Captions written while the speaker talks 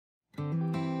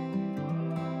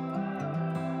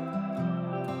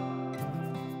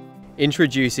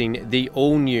Introducing the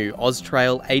all-new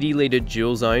OZtrail 80-litre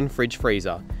dual zone fridge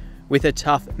freezer. With a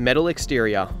tough metal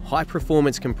exterior,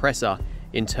 high-performance compressor,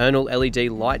 internal LED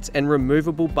lights and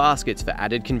removable baskets for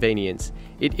added convenience,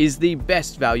 it is the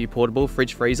best value portable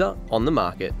fridge freezer on the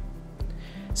market.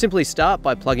 Simply start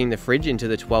by plugging the fridge into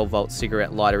the 12-volt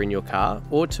cigarette lighter in your car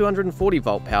or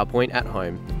 240-volt power point at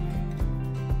home.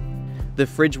 The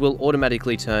fridge will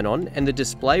automatically turn on and the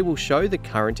display will show the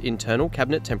current internal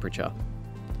cabinet temperature.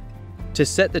 To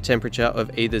set the temperature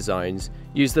of either zones,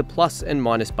 use the plus and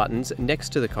minus buttons next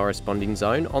to the corresponding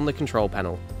zone on the control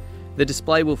panel. The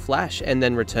display will flash and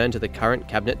then return to the current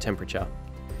cabinet temperature.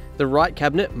 The right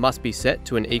cabinet must be set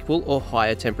to an equal or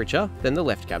higher temperature than the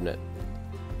left cabinet.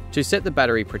 To set the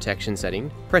battery protection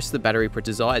setting, press the battery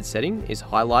desired setting is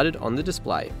highlighted on the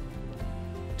display.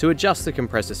 To adjust the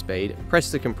compressor speed,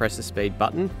 press the compressor speed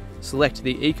button, select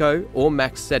the Eco or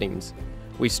Max settings.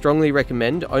 We strongly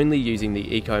recommend only using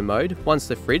the Eco mode once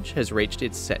the fridge has reached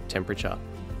its set temperature.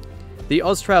 The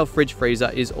OZtrail Fridge Freezer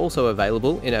is also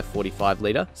available in a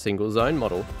 45-litre single zone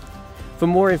model. For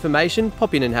more information,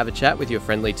 pop in and have a chat with your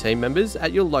friendly team members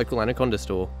at your local Anaconda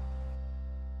store.